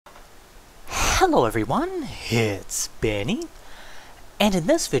Hello everyone, it's Benny, and in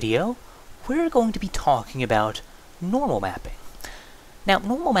this video we're going to be talking about normal mapping. Now,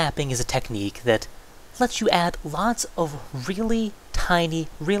 normal mapping is a technique that lets you add lots of really tiny,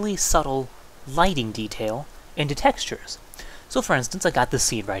 really subtle lighting detail into textures. So for instance, I got this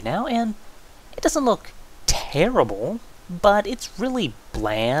scene right now, and it doesn't look terrible, but it's really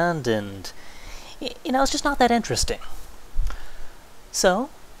bland and, it's just not that interesting. So,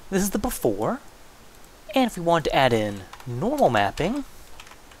 this is the before, and if we want to add in normal mapping,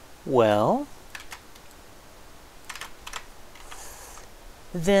 well,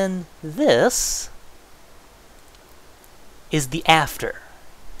 then this is the after.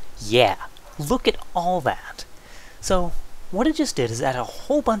 Yeah, look at all that. So, what it just did is add a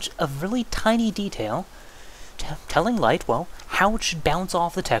whole bunch of really tiny detail telling light, well, how it should bounce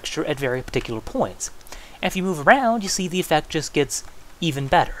off the texture at very particular points. And if you move around, you see the effect just gets even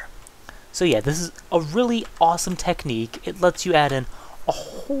better. So yeah, this is a really awesome technique. It lets you add in a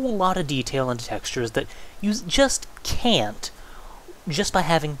whole lot of detail into textures that you just can't just by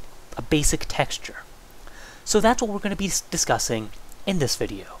having a basic texture. So that's what we're going to be discussing in this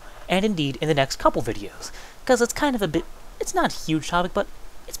video, and indeed in the next couple videos, because it's kind of it's not a huge topic, but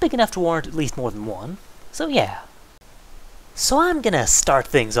it's big enough to warrant at least more than one. So yeah. So I'm going to start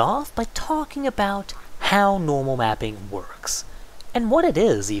things off by talking about how normal mapping works, and what it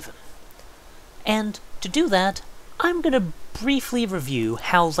is even. And to do that, I'm going to briefly review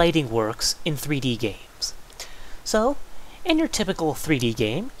how lighting works in 3D games. So, in your typical 3D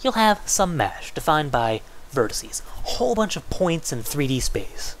game, you'll have some mesh defined by vertices, a whole bunch of points in 3D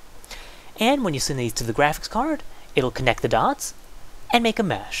space. And when you send these to the graphics card, it'll connect the dots and make a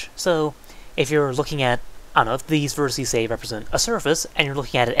mesh. So, if you're looking at, I don't know, if these vertices, say, represent a surface, and you're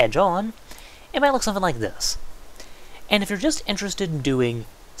looking at it edge-on, it might look something like this. And if you're just interested in doing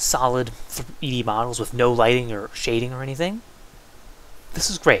solid 3D models with no lighting or shading or anything, this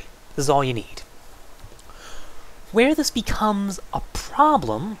is great. This is all you need. Where this becomes a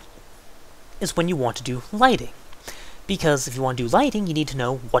problem is when you want to do lighting. Because if you want to do lighting, you need to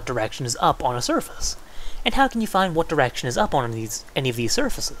know what direction is up on a surface. And how can you find what direction is up on any of these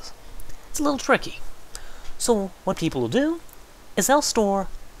surfaces? It's a little tricky. So what people will do is they'll store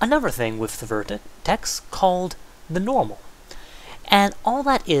another thing with the vertex called the normal. And all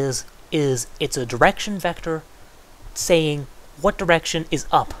that is it's a direction vector saying what direction is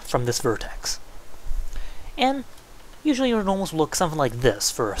up from this vertex. And usually your normals will look something like this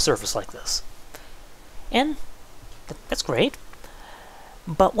for a surface like this. And that's great.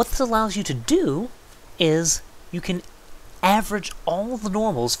 But what this allows you to do is you can average all the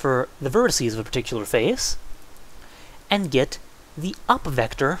normals for the vertices of a particular face and get the up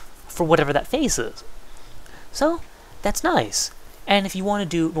vector for whatever that face is. So, that's nice. And if you want to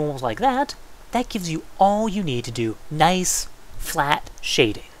do normals like that, that gives you all you need to do nice, flat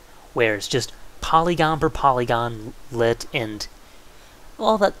shading, where it's just polygon per polygon lit, and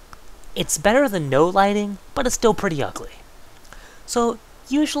all that. It's better than no lighting, but it's still pretty ugly. So,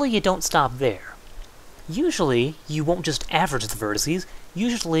 usually you don't stop there. Usually, you won't just average the vertices,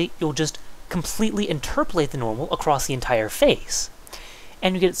 usually you'll just completely interpolate the normal across the entire face.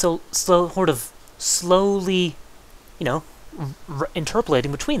 And you get it sort of slowly,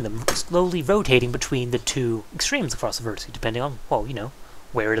 interpolating between them, slowly rotating between the two extremes across the vertex, depending on, well,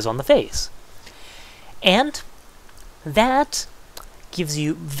 where it is on the face. And that gives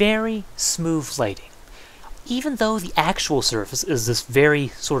you very smooth lighting. Even though the actual surface is this very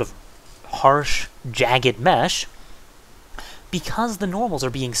sort of harsh, jagged mesh, because the normals are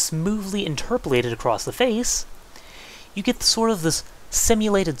being smoothly interpolated across the face, you get sort of this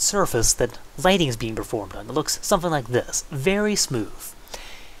simulated surface that lighting is being performed on. It looks something like this, very smooth.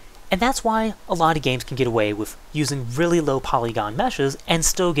 And that's why a lot of games can get away with using really low polygon meshes and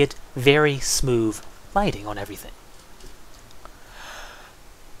still get very smooth lighting on everything.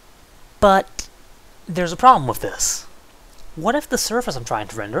 But there's a problem with this. What if the surface I'm trying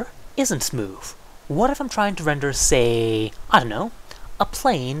to render isn't smooth? What if I'm trying to render, say, I don't know, a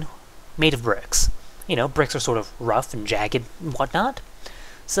plane made of bricks? Bricks are sort of rough and jagged and whatnot.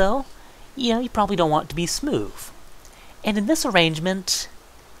 So, you probably don't want it to be smooth. And in this arrangement,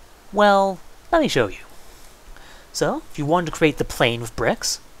 well, let me show you. So, if you wanted to create the plane with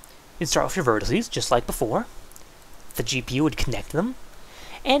bricks, you'd start with your vertices, just like before. The GPU would connect them.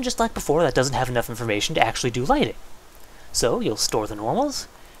 And just like before, that doesn't have enough information to actually do lighting. So, you'll store the normals,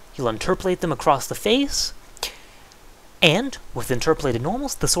 you'll interpolate them across the face, and, with interpolated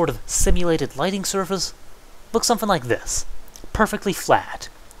normals, the sort of simulated lighting surface looks something like this. Perfectly flat.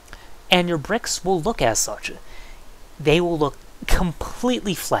 And your bricks will look as such. They will look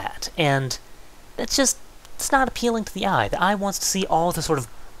completely flat, and it's not appealing to the eye. The eye wants to see all the sort of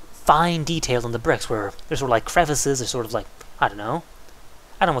fine detail in the bricks, where there's sort of like crevices, there's sort of like, I don't know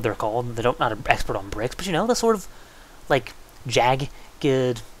what they're called, not an expert on bricks, but you know, the sort of like jagged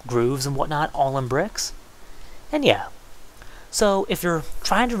grooves and whatnot, all in bricks. And yeah, so if you're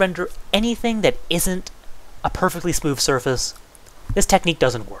trying to render anything that isn't a perfectly smooth surface, this technique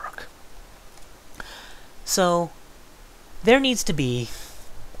doesn't work. So there needs to be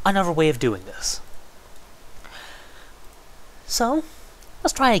another way of doing this. So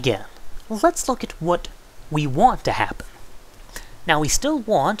let's try again. Let's look at what we want to happen. Now we still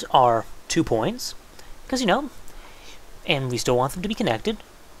want our 2 points, because you know, and we still want them to be connected,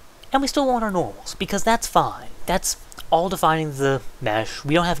 and we still want our normals, because that's fine. That's all defining the mesh.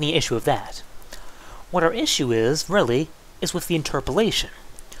 We don't have any issue with that. What our issue is, really, is with the interpolation.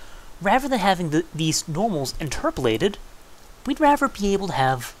 Rather than having these normals interpolated, we'd rather be able to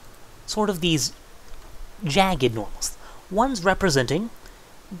have sort of these jagged normals. Ones representing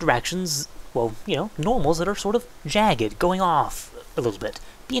directions, well, you know, normals that are sort of jagged, going off a little bit,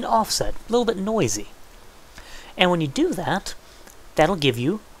 being offset, a little bit noisy. And when you do that, that'll give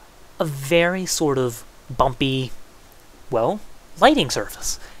you a very sort of bumpy, well, lighting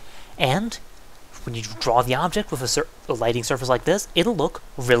surface. And when you draw the object with a lighting surface like this, it'll look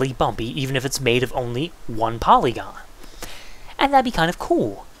really bumpy, even if it's made of only one polygon. And that'd be kind of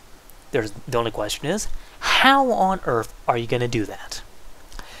cool. The only question is, how on earth are you going to do that?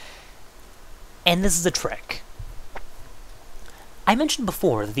 And this is a trick. I mentioned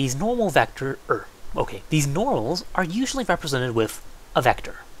before that these normals are usually represented with a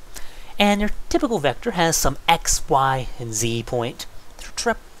vector. And your typical vector has some x, y, and z point, just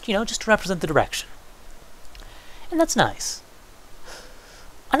to represent the direction. And that's nice.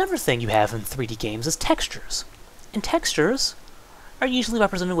 Another thing you have in 3D games is textures. And textures are usually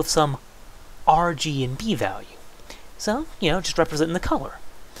represented with some R, G, and B value. So, just representing the color.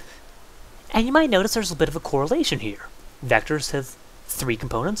 And you might notice there's a bit of a correlation here. Vectors have 3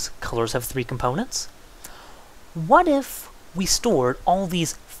 components, colors have 3 components. What if we stored all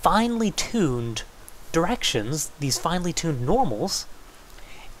these finely tuned directions, these finely tuned normals,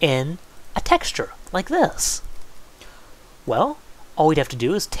 in a texture like this? Well, all we'd have to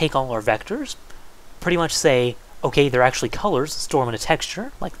do is take all our vectors, pretty much say, okay, they're actually colors, store them in a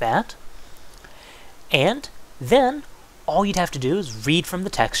texture like that, and then all you'd have to do is read from the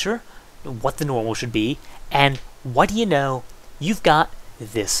texture what the normal should be, and what do you know? You've got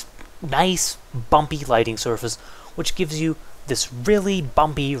this nice bumpy lighting surface, which gives you this really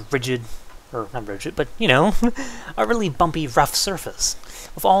bumpy, rigid, or not rigid, but a really bumpy, rough surface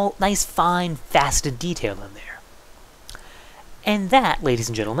with all nice, fine, faceted detail in there. And that, ladies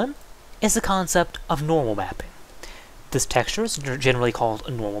and gentlemen, is the concept of normal mapping. This texture is generally called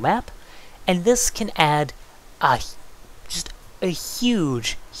a normal map, and this can add just a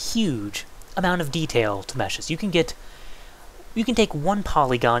huge, huge amount of detail to meshes. You can take one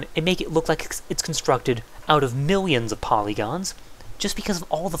polygon and make it look like it's constructed out of millions of polygons, just because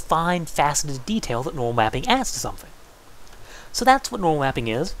of all the fine, faceted detail that normal mapping adds to something. So that's what normal mapping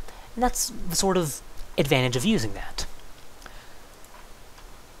is, and that's the sort of advantage of using that.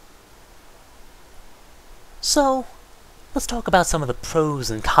 So, let's talk about some of the pros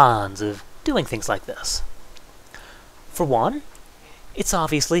and cons of doing things like this. For one, it's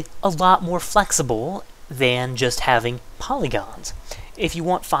obviously a lot more flexible than just having polygons. If you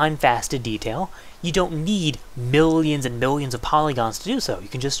want fine, faceted detail, you don't need millions and millions of polygons to do so. You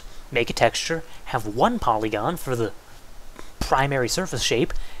can just make a texture, have one polygon for the primary surface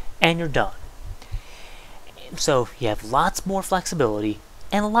shape, and you're done. So you have lots more flexibility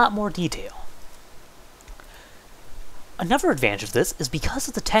and a lot more detail. Another advantage of this is because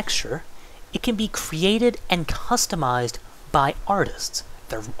of the texture, it can be created and customized by artists.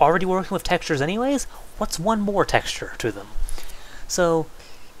 They're already working with textures anyways, what's one more texture to them? So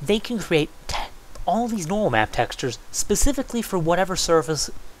they can create all these normal map textures specifically for whatever surface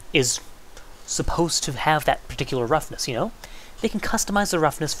is supposed to have that particular roughness, They can customize the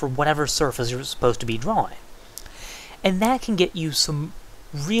roughness for whatever surface you're supposed to be drawing. And that can get you some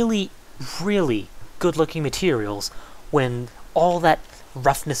really, really good-looking materials when all that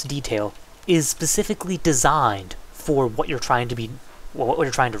roughness detail is specifically designed for what you're trying to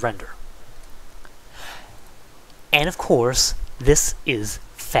render. And of course, this is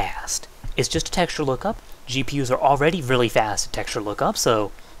fast. It's just a texture lookup. GPUs are already really fast at texture lookup,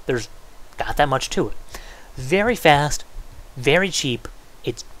 so there's not that much to it. Very fast, very cheap,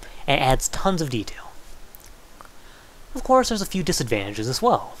 and adds tons of detail. Of course, there's a few disadvantages as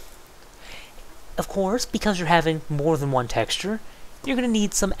well. Of course, because you're having more than one texture, you're going to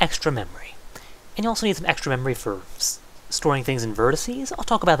need some extra memory. And you also need some extra memory for storing things in vertices. I'll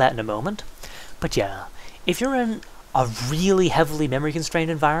talk about that in a moment. But yeah, if you're in a really heavily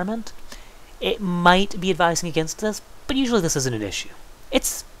memory-constrained environment, it might be advising against this, but usually this isn't an issue.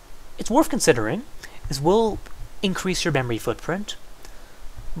 It's worth considering. This will increase your memory footprint,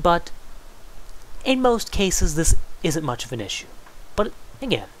 but in most cases this isn't much of an issue. But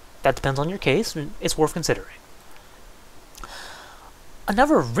again, that depends on your case, and it's worth considering.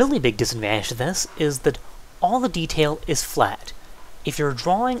 Another really big disadvantage to this is that all the detail is flat. If you're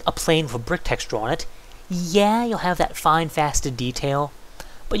drawing a plane with a brick texture on it, yeah, you'll have that fine faceted detail,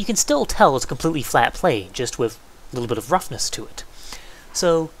 but you can still tell it's a completely flat plane, just with a little bit of roughness to it.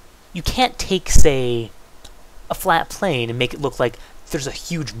 So you can't take, say, a flat plane and make it look like there's a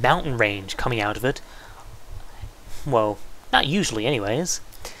huge mountain range coming out of it. Well, not usually anyways.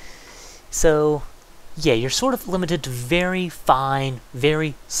 So yeah, you're sort of limited to very fine,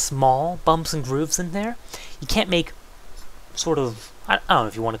 very small bumps and grooves in there. You can't make sort of, I don't know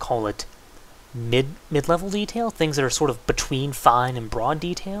if you want to call it mid-level detail, things that are sort of between fine and broad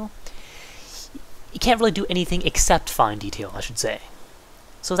detail. You can't really do anything except fine detail, I should say.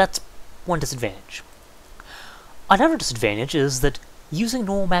 So that's one disadvantage. Another disadvantage is that using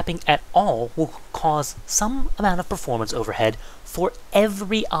normal mapping at all will cause some amount of performance overhead for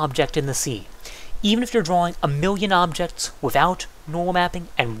every object in the scene. Even if you're drawing a million objects without normal mapping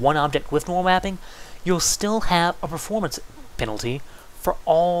and one object with normal mapping, you'll still have a performance penalty for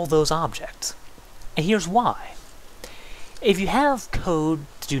all those objects. And here's why. If you have code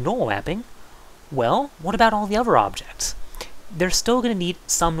to do normal mapping, well, what about all the other objects? They're still going to need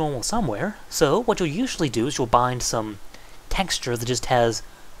some normal somewhere, so what you'll usually do is you'll bind some texture that just has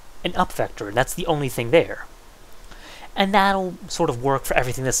an up vector, and that's the only thing there. And that'll sort of work for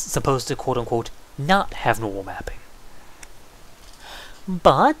everything that's supposed to quote-unquote not have normal mapping.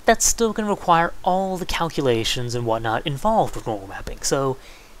 But that's still going to require all the calculations and whatnot involved with normal mapping, so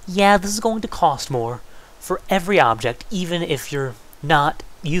yeah, this is going to cost more for every object, even if you're not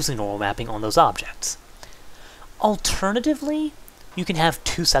using normal mapping on those objects. Alternatively, you can have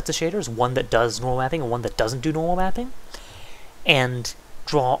two sets of shaders, one that does normal mapping and one that doesn't do normal mapping, and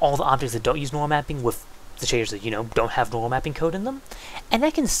draw all the objects that don't use normal mapping with the shaders that, don't have normal mapping code in them, and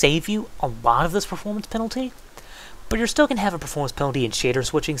that can save you a lot of this performance penalty, but you're still going to have a performance penalty in shader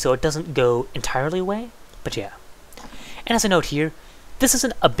switching, so it doesn't go entirely away, but yeah. And as a note here, this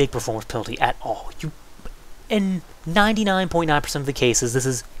isn't a big performance penalty at all. In 99.9% of the cases, this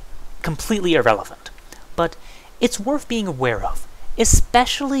is completely irrelevant, but it's worth being aware of,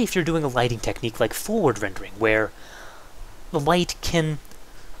 especially if you're doing a lighting technique like forward rendering, where the light can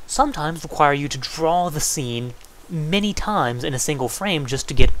sometimes require you to draw the scene many times in a single frame just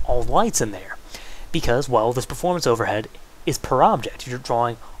to get all the lights in there. Because, well, this performance overhead is per object. If you're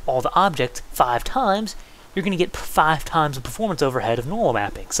drawing all the objects 5 times, you're going to get 5 times the performance overhead of normal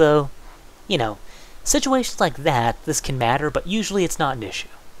mapping. So, situations like that, this can matter, but usually it's not an issue.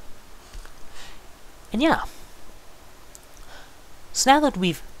 And yeah. So now that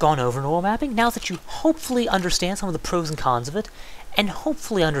we've gone over normal mapping, now that you hopefully understand some of the pros and cons of it, and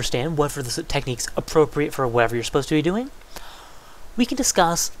hopefully understand whether this technique's appropriate for whatever you're supposed to be doing, we can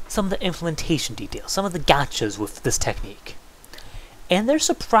discuss some of the implementation details, some of the gotchas with this technique. And there's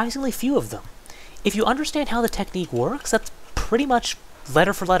surprisingly few of them. If you understand how the technique works, that's pretty much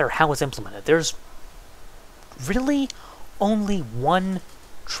letter for letter how it's implemented. There's really only one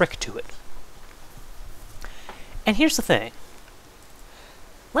trick to it. And here's the thing.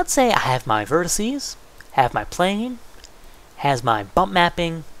 Let's say I have my vertices, have my plane, has my bump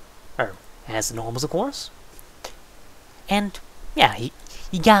mapping, or has the normals, of course. And yeah,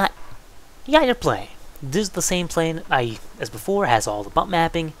 you got your plane. This is the same plane as before, has all the bump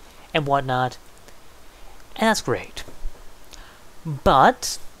mapping and whatnot, and that's great.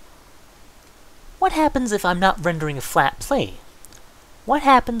 But what happens if I'm not rendering a flat plane? What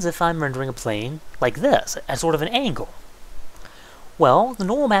happens if I'm rendering a plane like this, at sort of an angle? Well, the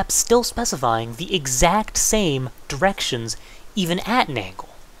normal map's still specifying the exact same directions even at an angle.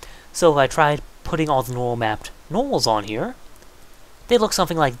 So if I tried putting all the normal mapped normals on here, they look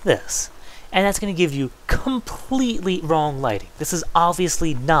something like this. And that's going to give you completely wrong lighting. This is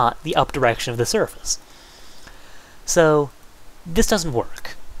obviously not the up direction of the surface. So this doesn't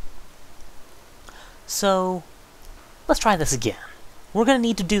work. So let's try this again. We're going to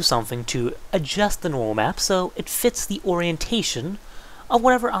need to do something to adjust the normal map so it fits the orientation of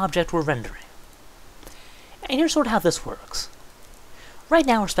whatever object we're rendering. And here's sort of how this works. Right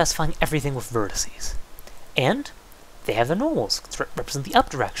now we're specifying everything with vertices. And they have the normals to represent the up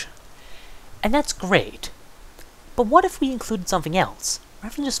direction. And that's great. But what if we included something else?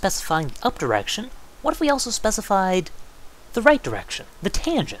 rather than just specifying the up direction, what if we also specified the right direction, the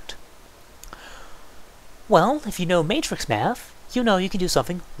tangent? Well, if you know matrix math, you know you can do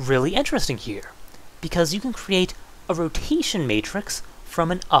something really interesting here, because you can create a rotation matrix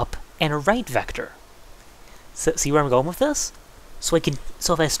from an up and a right vector. So, see where I'm going with this? So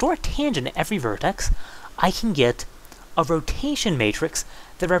if I store a tangent at every vertex, I can get a rotation matrix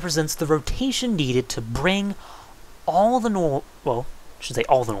that represents the rotation needed to bring all the normal, well, I shouldn't say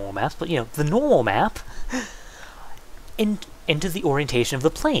all the normal maps, but the normal map into the orientation of the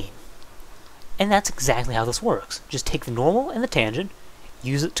plane. And that's exactly how this works. Just take the normal and the tangent,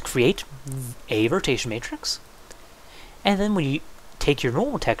 use it to create a rotation matrix, and then when you take your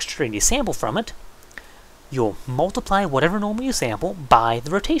normal texture and you sample from it, you'll multiply whatever normal you sample by the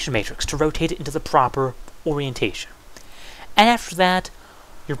rotation matrix to rotate it into the proper orientation. And after that,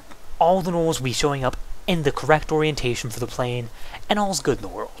 all the normals will be showing up in the correct orientation for the plane, and all's good in the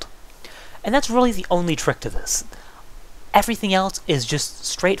world. And that's really the only trick to this. Everything else is just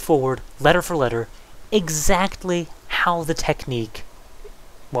straightforward, letter for letter, exactly how the technique,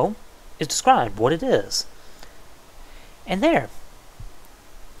 well, is described, what it is. And there.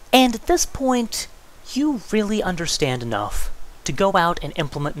 And at this point, you really understand enough to go out and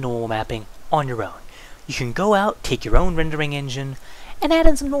implement normal mapping on your own. You can go out, take your own rendering engine, and add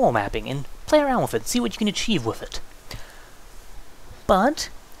in some normal mapping, and play around with it, see what you can achieve with it. But,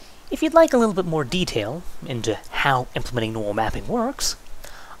 if you'd like a little bit more detail into how implementing normal mapping works,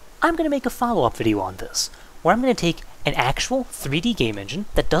 I'm going to make a follow-up video on this, where I'm going to take an actual 3D game engine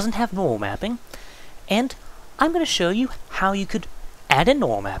that doesn't have normal mapping, and I'm going to show you how you could add in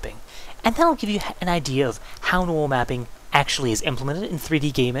normal mapping. And that'll give you an idea of how normal mapping actually is implemented in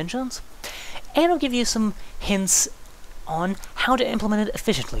 3D game engines, and it'll give you some hints on how to implement it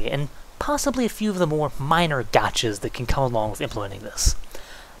efficiently, and possibly a few of the more minor gotchas that can come along with implementing this.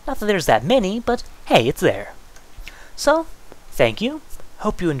 Not that there's that many, but hey, it's there. So, thank you,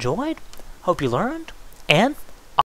 hope you enjoyed, hope you learned, and